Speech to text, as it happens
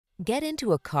Get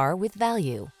into a car with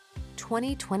value.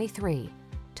 2023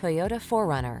 Toyota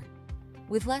 4Runner.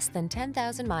 With less than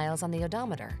 10,000 miles on the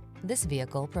odometer, this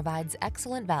vehicle provides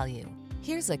excellent value.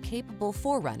 Here's a capable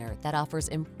 4Runner that offers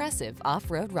impressive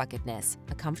off-road ruggedness,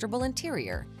 a comfortable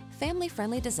interior,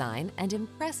 family-friendly design, and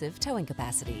impressive towing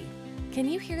capacity. Can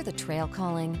you hear the trail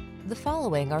calling? The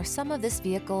following are some of this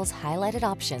vehicle's highlighted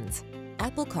options: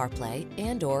 Apple CarPlay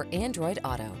and/or Android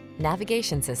Auto,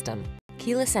 navigation system,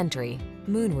 keyless entry,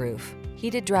 moonroof,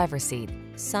 heated driver's seat,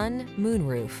 sun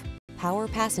moonroof, power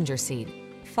passenger seat,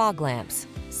 fog lamps,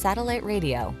 satellite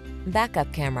radio,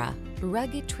 backup camera.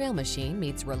 Rugged trail machine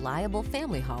meets reliable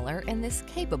family hauler in this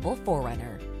capable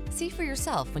 4Runner. See for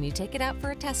yourself when you take it out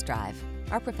for a test drive.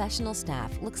 Our professional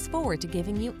staff looks forward to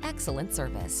giving you excellent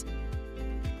service.